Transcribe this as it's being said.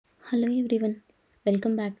Hello everyone,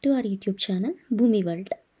 welcome back to our YouTube channel Boomi World.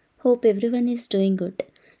 Hope everyone is doing good.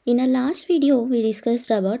 In our last video, we discussed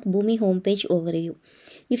about Boomi homepage overview.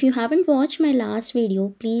 If you haven't watched my last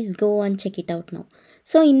video, please go and check it out now.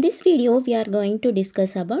 So in this video, we are going to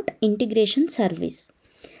discuss about integration service.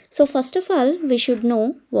 So first of all, we should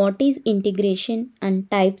know what is integration and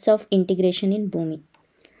types of integration in Boomi.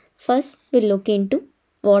 First, we'll look into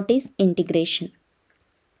what is integration.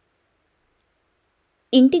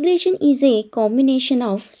 Integration is a combination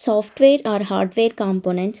of software or hardware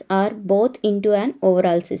components or both into an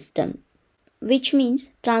overall system, which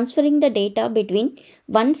means transferring the data between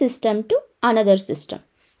one system to another system.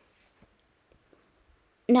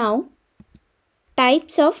 Now,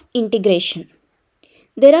 types of integration.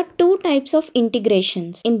 There are two types of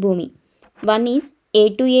integrations in Boomi. One is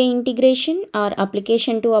A-to-A integration or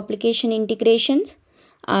application to application integrations,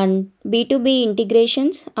 and B2B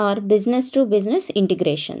integrations or business to business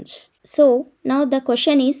integrations. So now the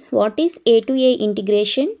question is, what is A2A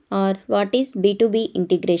integration or what is B2B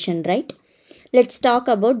integration, right? Let's talk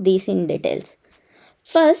about these in details.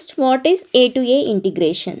 First, what is A2A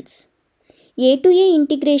integrations? A2A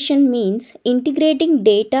integration means integrating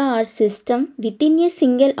data or system within a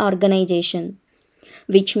single organization,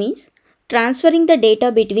 which means transferring the data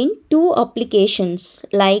between two applications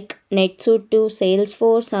like NetSuite to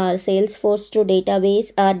Salesforce or Salesforce to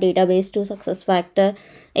database or database to SuccessFactors,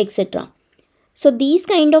 etc. So these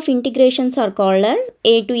kind of integrations are called as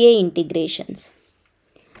A2A integrations.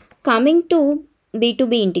 Coming to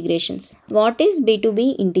B2B integrations. What is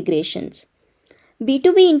B2B integrations?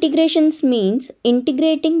 B2B integrations means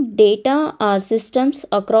integrating data or systems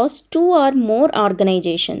across two or more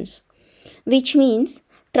organizations, which means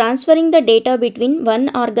transferring the data between one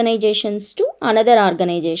organization to another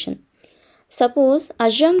organization. Suppose,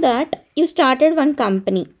 assume that you started one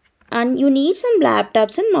company and you need some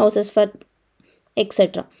laptops and mouses for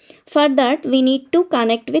etc. For that, we need to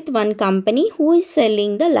connect with one company who is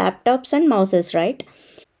selling the laptops and mouses, right?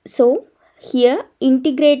 So, here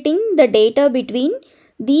integrating the data between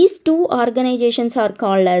these two organizations are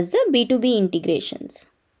called as the B2B integrations.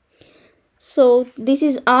 So this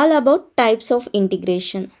is all about types of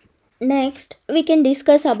integration. Next, we can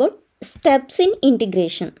discuss about steps in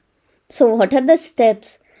integration. So what are the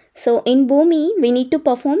steps? So in Boomi, we need to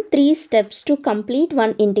perform 3 steps to complete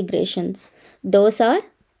one integrations. Those are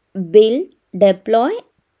build, deploy,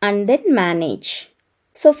 and then manage.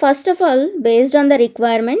 So first of all, based on the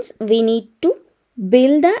requirements, we need to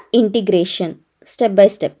build the integration step by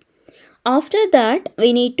step. After that,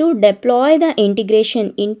 we need to deploy the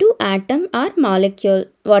integration into atom or molecule,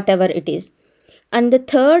 whatever it is. And the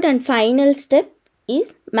third and final step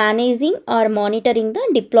is managing or monitoring the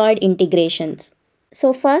deployed integrations.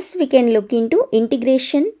 So first we can look into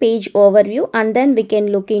integration page overview and then we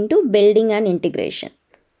can look into building an integration.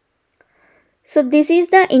 So this is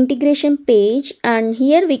the integration page and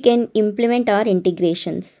here we can implement our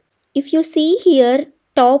integrations. If you see here,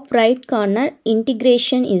 top right corner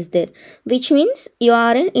integration is there, which means you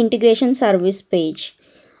are an integration service page.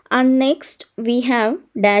 And next we have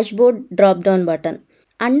dashboard drop down button.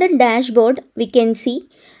 Under dashboard we can see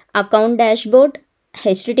account dashboard,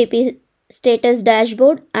 HTTP status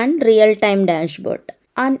dashboard and real time dashboard.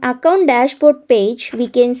 On account dashboard page we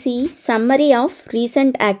can see summary of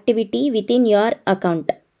recent activity within your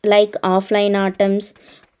account like offline items,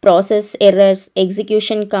 process errors,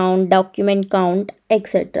 execution count, document count,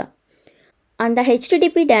 etc. On the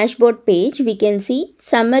HTTP dashboard page, we can see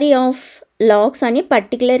summary of logs on a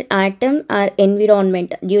particular item or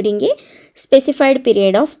environment during a specified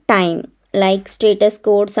period of time, like status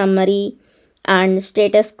code summary and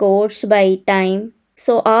status codes by time.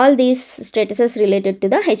 So all these statuses related to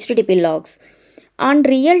the HTTP logs. On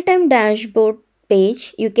real-time dashboard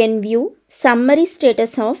page, you can view summary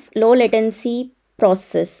status of low latency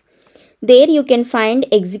processes. There you can find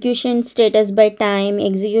execution status by time,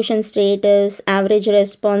 execution status, average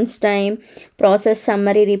response time, process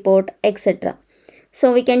summary report, etc.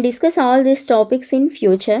 So we can discuss all these topics in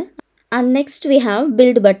future. And next we have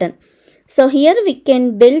build button. So here we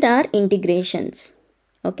can build our integrations.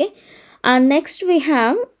 Okay. And next we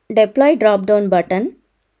have deploy drop down button.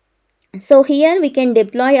 So here we can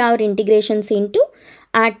deploy our integrations into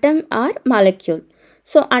atom or molecule.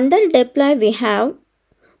 So under deploy we have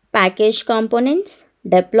package components,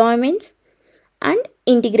 deployments and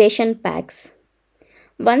integration packs.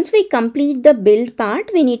 Once we complete the build part,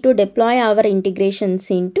 we need to deploy our integrations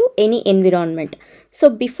into any environment. So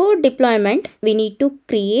before deployment, we need to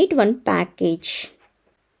create one package.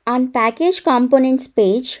 On package components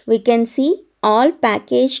page, we can see all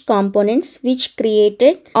package components which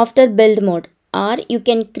created after build mode. or you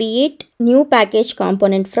can create new package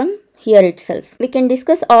component from here itself. We can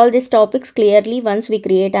discuss all these topics clearly once we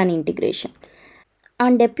create an integration.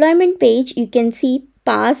 On deployment page, you can see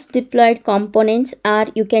past deployed components, or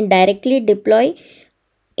you can directly deploy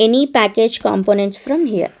any package components from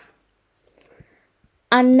here.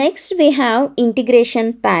 And next we have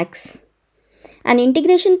integration packs. An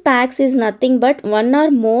integration packs is nothing but one or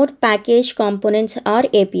more package components or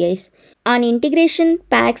APIs. On integration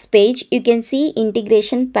packs page, you can see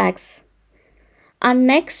integration packs. And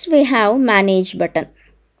next we have manage button.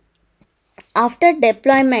 After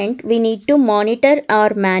deployment, we need to monitor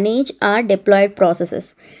or manage our deployed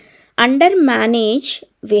processes. Under manage,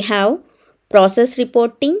 we have process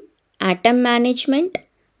reporting, atom management,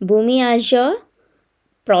 Boomi Azure,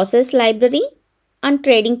 process library, and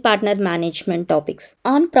trading partner management topics.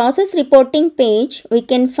 On process reporting page, we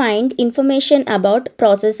can find information about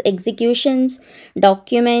process executions,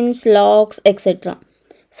 documents, logs, etc.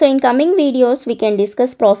 So in coming videos, we can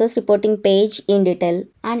discuss process reporting page in detail.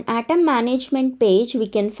 And atom management page, we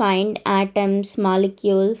can find atoms,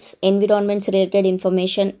 molecules, environments related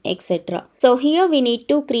information, etc. So here we need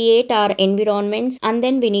to create our environments, and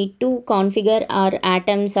then we need to configure our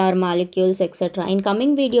atoms, our molecules, etc. In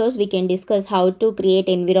coming videos, we can discuss how to create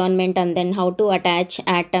environment and then how to attach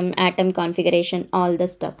atom configuration, all the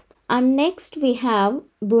stuff. And next we have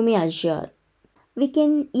Boomi Azure. We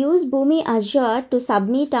can use Boomi Azure to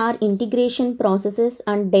submit our integration processes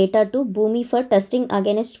and data to Boomi for testing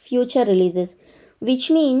against future releases,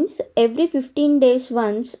 which means every 15 days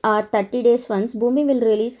once or 30 days once, Boomi will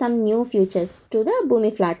release some new features to the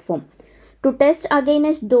Boomi platform. To test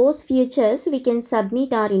against those features, we can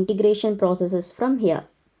submit our integration processes from here.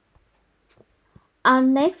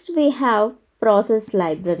 And next we have process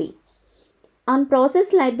library. On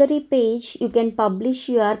process library page, you can publish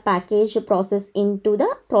your packaged process into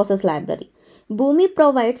the process library. Boomi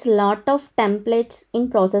provides lot of templates in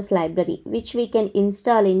process library, which we can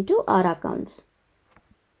install into our accounts.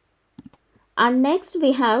 And next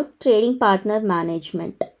we have trading partner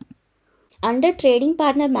management. Under trading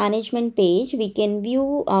partner management page, we can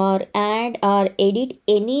view or add or edit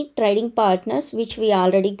any trading partners which we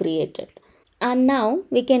already created. And now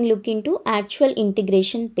we can look into actual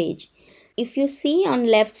integration page. If you see on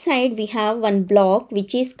left side, we have one block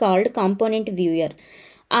which is called component viewer,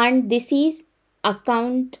 and this is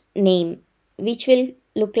account name, which will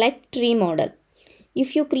look like tree model.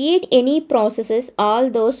 If you create any processes, all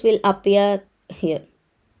those will appear here.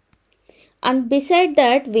 And beside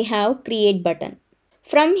that, we have create button.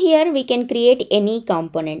 From here we can create any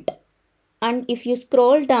component. And if you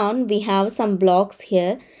scroll down, we have some blocks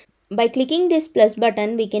here. By clicking this plus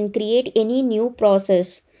button, we can create any new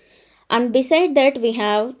process. And beside that, we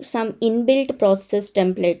have some inbuilt process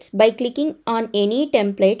templates. By clicking on any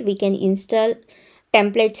template, we can install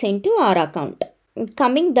templates into our account.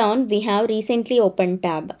 Coming down, we have recently opened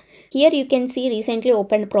tab. Here you can see recently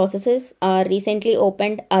opened processes or recently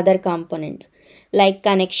opened other components like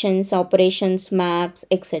connections, operations, maps,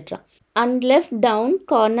 etc. And left down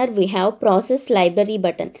corner, we have process library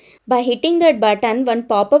button. By hitting that button, one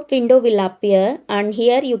pop-up window will appear, and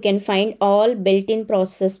here you can find all built-in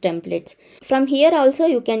process templates. From here also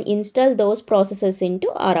you can install those processes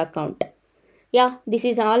into our account. Yeah, this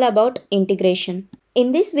is all about integration.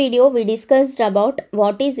 In this video, we discussed about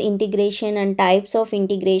what is integration and types of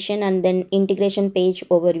integration, and then integration page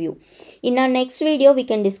overview. In our next video, we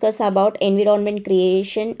can discuss about environment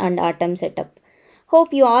creation and atom setup.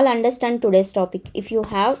 Hope you all understand today's topic. If you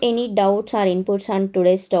have any doubts or inputs on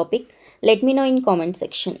today's topic, let me know in comment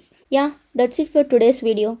section. Yeah, that's it for today's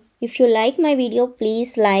video. If you like my video,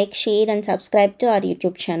 please like, share and subscribe to our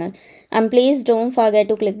YouTube channel. And please don't forget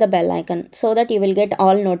to click the bell icon so that you will get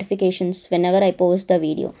all notifications whenever I post the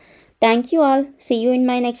video. Thank you all. See you in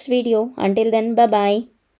my next video. Until then, bye-bye.